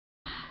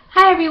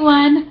Hi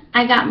everyone!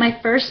 I got my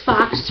first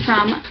box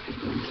from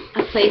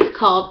a place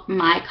called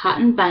My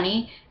Cotton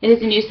Bunny. It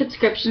is a new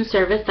subscription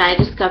service that I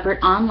discovered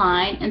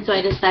online, and so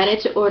I decided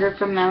to order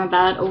from them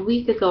about a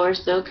week ago or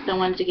so because I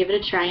wanted to give it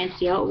a try and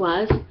see how it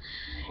was.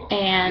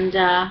 And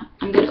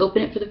I'm going to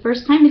open it for the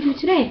first time with you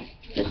today.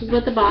 This is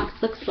what the box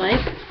looks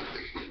like.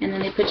 And then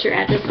they put your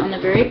address on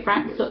the very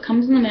front, so it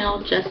comes in the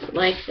mail just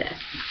like this.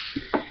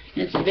 And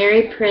it's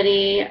very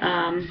pretty.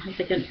 It's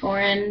like an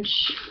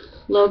orange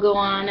logo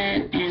on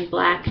it and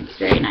black. It's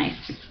very nice.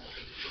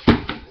 So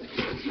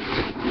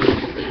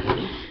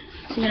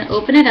I'm going to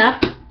open it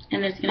up,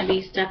 and there's going to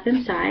be stuff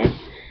inside.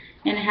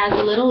 And it has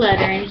a little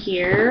letter in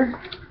here.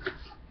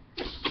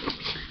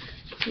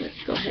 So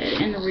let's go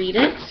ahead and read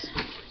it.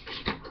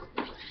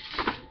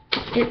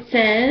 It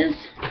says,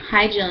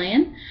 "Hi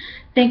Jillian.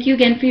 Thank you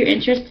again for your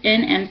interest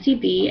in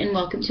MCB and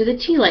welcome to the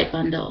Tea Light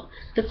Bundle.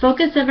 The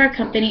focus of our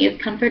company is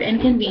comfort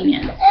and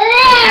convenience.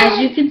 As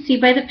you can see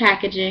by the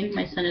packaging,"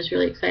 my son is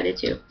really excited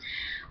too,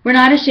 "we're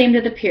not ashamed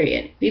of the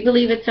period. We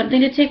believe it's something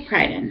to take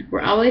pride in.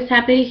 We're always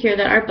happy to hear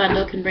that our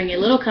bundle can bring you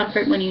a little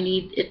comfort when you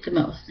need it the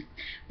most.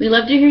 We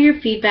love to hear your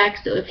feedback,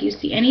 so if you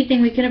see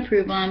anything we can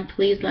improve on,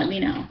 please let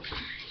me know."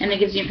 And it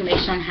gives you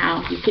information on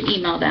how you can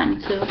email them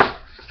to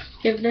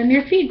give them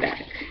your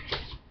feedback.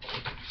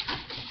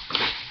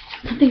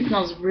 Something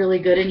smells really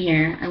good in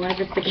here. I wonder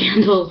if it's the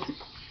candles.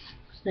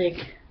 Like,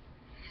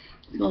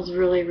 it smells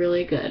really,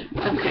 really good.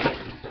 Okay.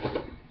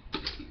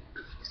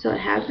 So it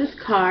has this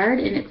card,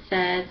 and it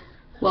says,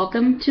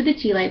 "Welcome to the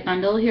Tea Light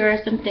Bundle. Here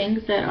are some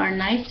things that are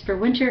nice for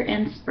winter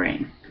and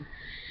spring."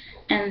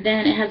 And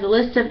then it has a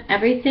list of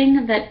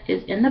everything that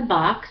is in the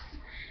box.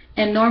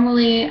 And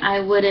normally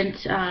I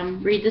wouldn't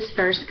read this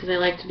first because I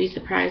like to be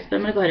surprised, but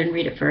I'm going to go ahead and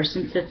read it first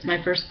since it's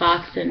my first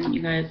box and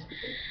you guys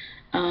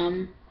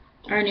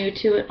are new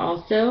to it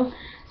also. It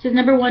says,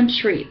 number 1,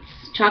 treats.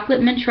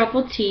 Chocolate mint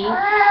truffle tea.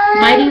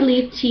 Mighty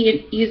Leaf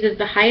Tea uses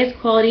the highest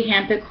quality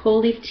hand-picked whole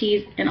leaf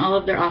teas in all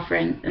of their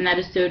offerings, and that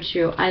is so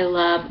true. I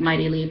love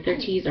Mighty Leaf. Their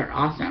teas are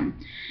awesome.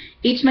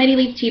 Each Mighty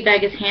Leaf tea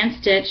bag is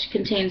hand-stitched,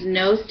 contains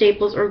no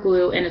staples or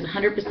glue, and is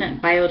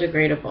 100%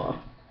 biodegradable.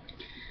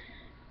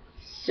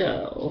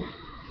 So,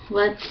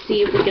 let's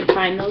see if we can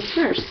find those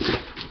first.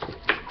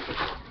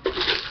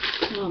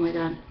 Oh my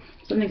god,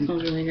 something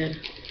smells really good.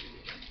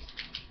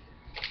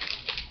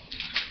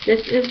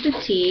 This is the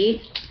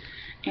tea,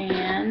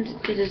 and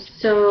it is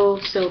so,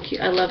 so cute.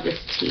 I love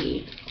this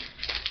tea.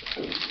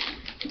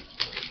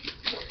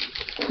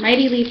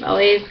 Mighty Leaf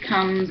always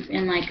comes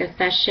in like a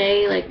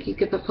sachet, like you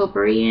could put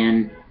potpourri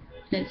in.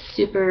 And it's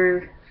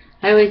super,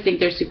 I always think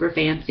they're super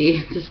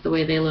fancy, just the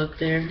way they look.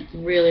 They're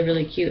really,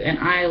 really cute, and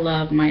I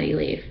love Mighty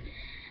Leaf.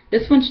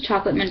 This one's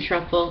chocolate mint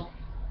truffle.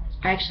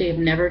 I actually have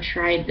never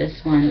tried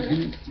this one,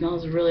 and it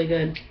smells really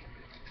good.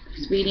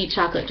 So we need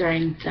chocolate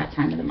during that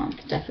time of the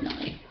month,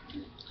 definitely.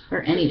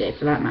 Or any day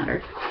for that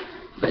matter,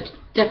 but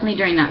definitely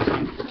during that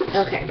time.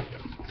 Okay.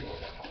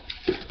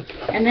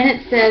 And then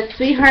it says,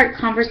 "Sweetheart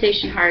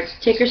Conversation Hearts.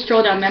 Take a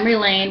stroll down memory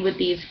lane with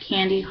these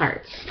candy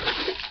hearts."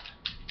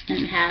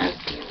 And it has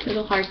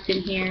little hearts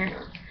in here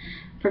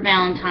for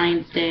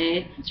Valentine's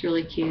Day. It's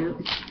really cute.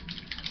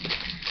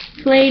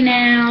 "Play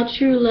now,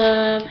 true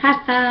love,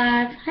 high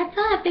five." High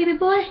five, baby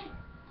boy.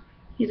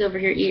 He's over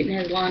here eating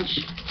his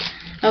lunch.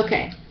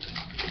 Okay.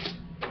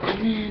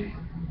 And then,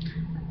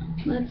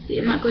 let's see,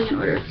 I'm not going in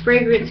order.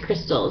 Fragrance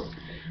crystals.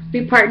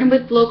 We partnered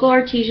with local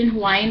artisan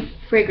Hawaiian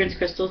fragrance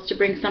crystals to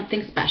bring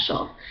something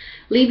special.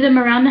 Leave them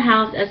around the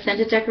house as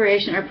scented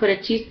decoration or put a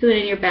teaspoon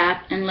in your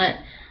bath and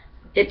let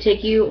it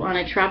take you on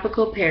a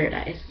tropical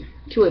paradise.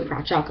 To a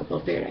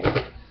tropical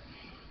paradise.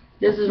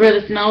 This is where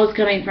the smell is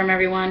coming from,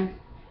 everyone.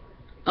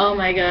 Oh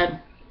my god.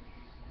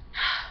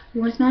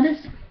 You want to smell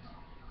this?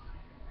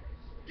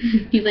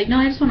 He's like, no,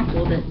 I just want to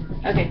hold it.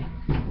 Okay.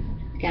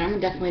 Okay, I'm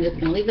definitely just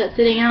going to leave that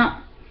sitting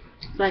out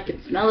so I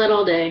can smell it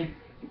all day.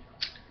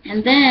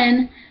 And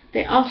then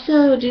they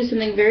also do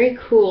something very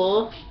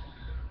cool.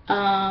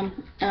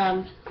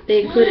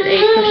 They included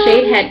a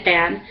crocheted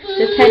headband.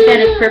 This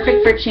headband is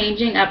perfect for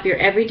changing up your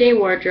everyday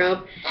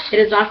wardrobe. It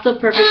is also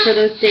perfect for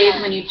those days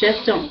when you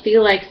just don't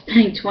feel like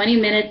spending 20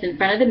 minutes in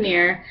front of the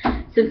mirror.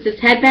 Since this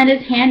headband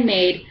is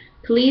handmade,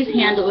 please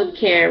handle it with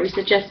care. We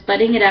suggest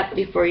buttoning it up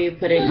before you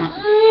put it on.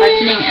 What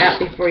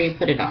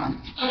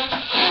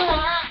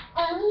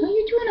are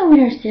you doing over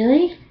there,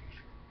 silly?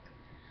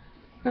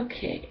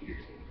 Okay.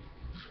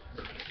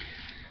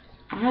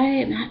 I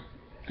am not,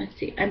 let's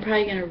see, I'm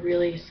probably going to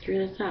really screw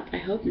this up. I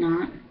hope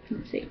not.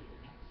 Let's see.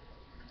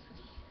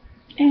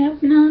 I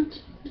hope not.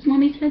 Is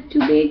Mommy's head too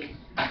big?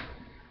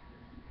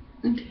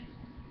 Okay.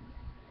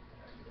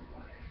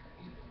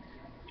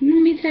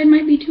 Mommy's head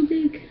might be too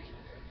big.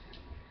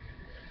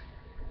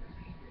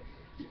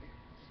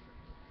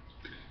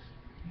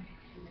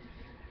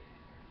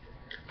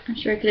 I'm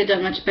sure I could have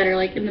done much better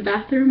like in the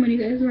bathroom when you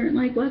guys weren't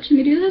like watching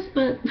me do this,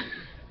 but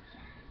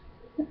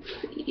let's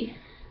see.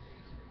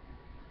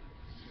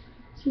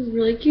 This is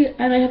really cute.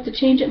 I might have to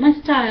change up my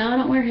style. I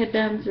don't wear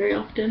headbands very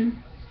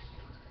often.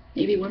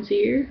 Maybe once a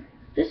year.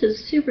 This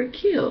is super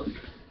cute.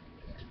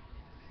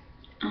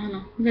 I don't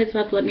know. You guys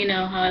have to let me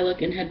know how I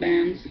look in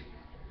headbands.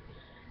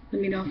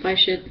 Let me know if I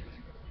should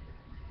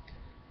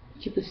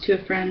give this to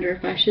a friend or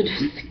if I should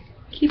just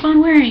keep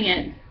on wearing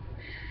it.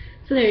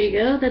 So there you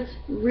go. That's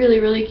really,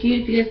 really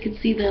cute. If you guys can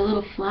see the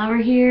little flower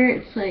here,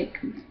 it's like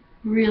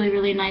really,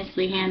 really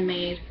nicely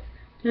handmade.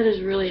 That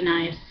is really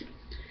nice.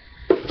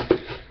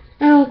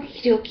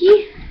 Okie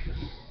dokie.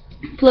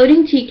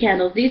 Floating tea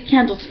candles. These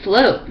candles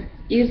float.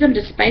 Use them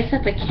to spice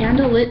up a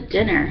candlelit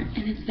dinner.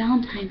 And it's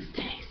Valentine's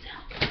Day, so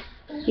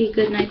it'd be a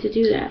good night to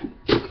do that.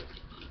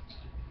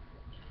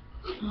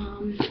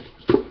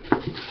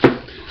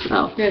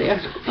 Oh, there they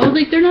are. I was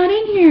like, they're not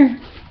in here.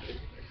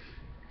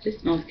 This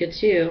smells good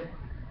too.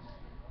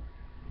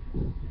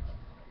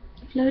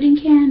 Floating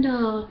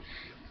candle.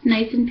 It's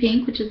nice and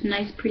pink, which is a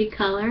nice, pretty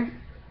color.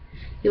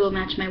 It will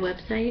match my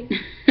website.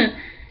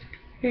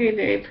 Very,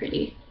 very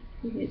pretty.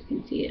 You guys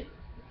can see it.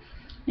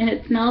 And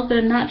it smells, but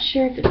I'm not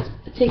sure if it's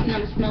taking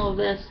on the smell of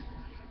this,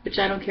 which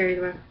I don't care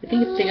either way. I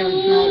think it's taking on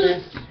the smell of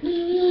this.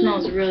 It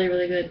smells really,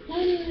 really good.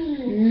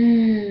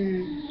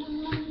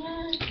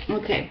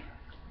 Okay.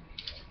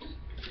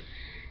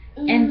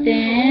 And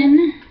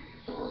then,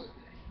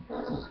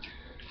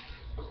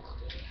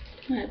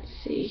 let's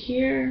see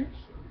here.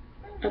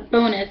 A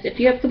bonus. If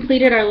you have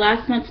completed our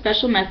last month's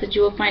special message,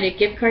 you will find a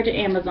gift card to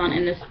Amazon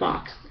in this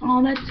box.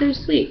 Oh, that's so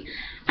sweet.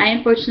 I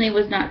unfortunately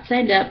was not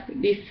signed up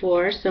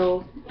before,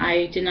 so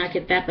I did not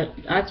get that, but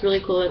that's really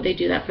cool that they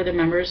do that for their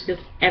members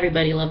because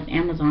everybody loves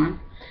Amazon.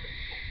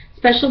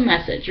 Special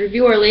message.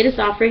 Review our latest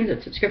offerings at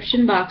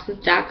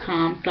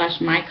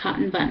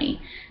subscriptionboxes.com/mycottonbunny.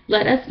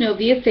 Let us know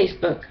via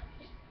Facebook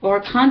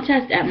or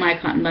contest at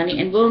mycottonbunny,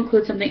 and we'll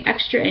include something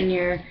extra in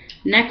your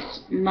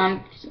next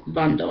month's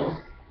bundle.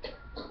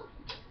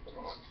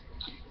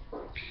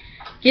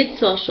 Get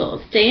social.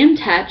 Stay in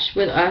touch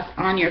with us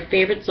on your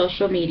favorite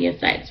social media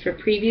sites for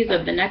previews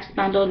of the next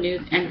bundle,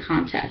 news, and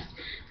contest.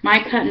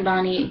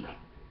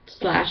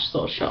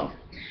 mycottonbunny/social.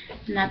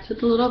 And that's what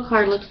the little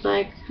card looks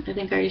like. I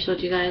think I already showed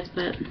you guys,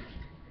 but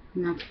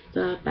that's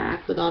the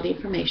back with all the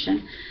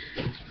information.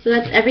 So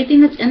that's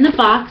everything that's in the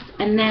box,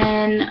 and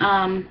then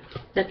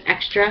that's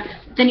extra.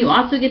 Then you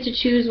also get to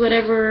choose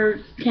whatever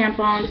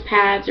tampons,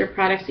 pads, or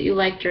products that you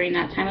like during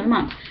that time of the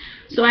month.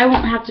 So I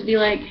won't have to be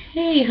like,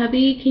 hey,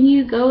 hubby, can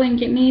you go and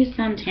get me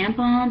some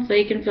tampons so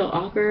you can feel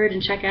awkward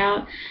and check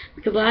out?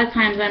 Because a lot of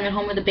times I'm at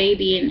home with a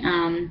baby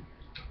and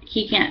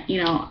he can't,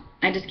 you know,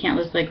 I just can't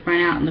just like run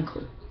out in the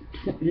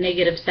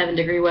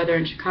 -7-degree weather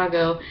in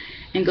Chicago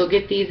and go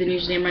get these, and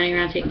usually I'm running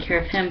around taking care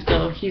of him,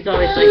 so he's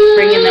always like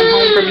bringing them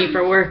home for me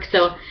for work.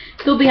 So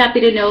he'll be happy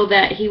to know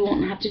that he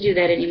won't have to do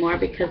that anymore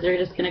because they're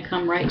just going to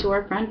come right to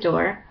our front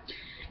door.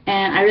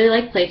 And I really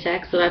like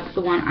Playtex, so that's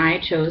the one I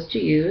chose to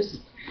use.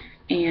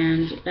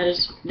 And that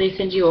is, they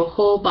send you a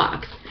whole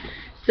box.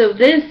 So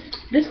this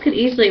could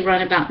easily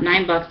run about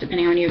 $9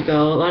 depending on where you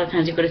go. A lot of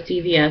times you go to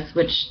CVS,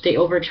 which they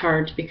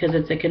overcharge because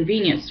it's a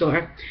convenience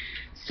store.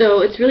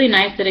 So it's really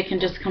nice that it can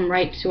just come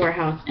right to our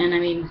house. And I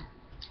mean,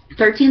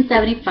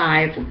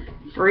 $13.75,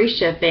 free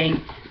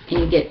shipping, and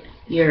you get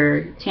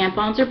your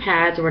tampons or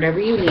pads or whatever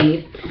you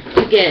need.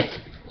 You get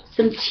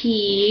some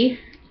tea.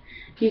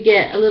 You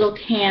get a little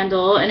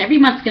candle, and every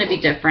month's going to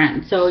be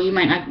different, so you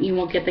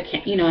won't get the,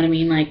 you know what I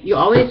mean, like, you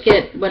always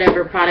get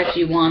whatever product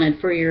you wanted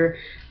for your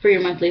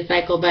monthly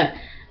cycle, but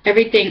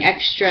everything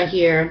extra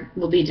here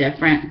will be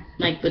different,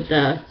 like with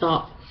the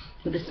salt,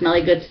 with the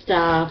smelly good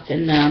stuff,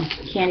 and the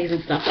candies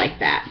and stuff like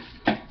that.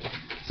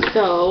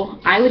 So,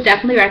 I would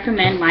definitely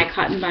recommend My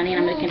Cotton Bunny,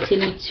 and I'm going to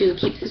continue to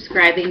keep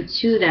subscribing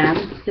to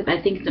them, because I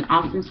think it's an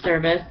awesome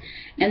service.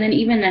 And then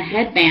even the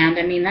headband,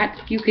 I mean,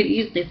 you could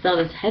easily sell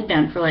this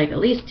headband for like at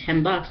least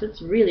 $10.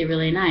 It's really,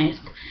 really nice.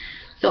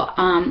 So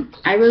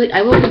I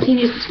will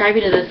continue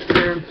subscribing to this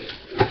for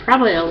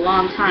probably a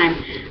long time.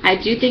 I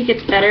do think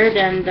it's better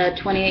than the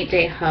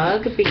 28-day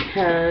hug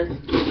because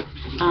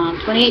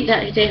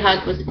 28-day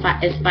hug is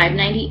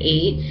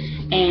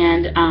 $5.98,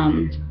 and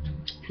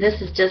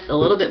this is just a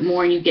little bit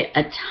more, and you get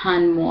a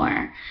ton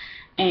more.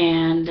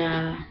 And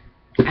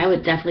I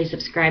would definitely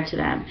subscribe to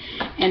them.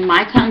 And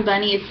My Cotton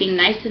Bunny is being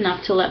nice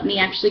enough to let me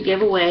actually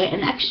give away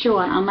an extra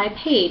one on my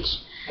page.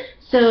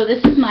 So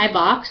this is my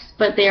box,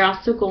 but they're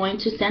also going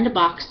to send a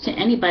box to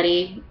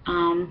anybody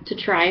to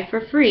try for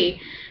free.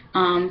 So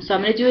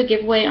I'm going to do a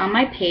giveaway on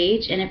my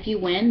page, and if you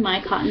win, My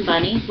Cotton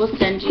Bunny will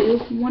send you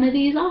one of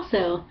these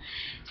also.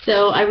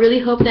 So I really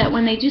hope that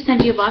when they do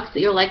send you a box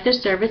that you'll like their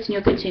service and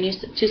you'll continue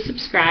to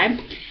subscribe.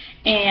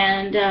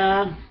 And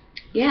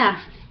yeah.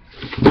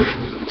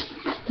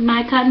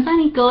 My Cotton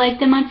Bunny. Go like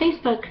them on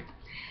Facebook.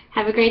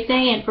 Have a great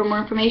day, and for more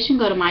information,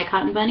 go to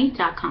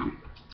mycottonbunny.com.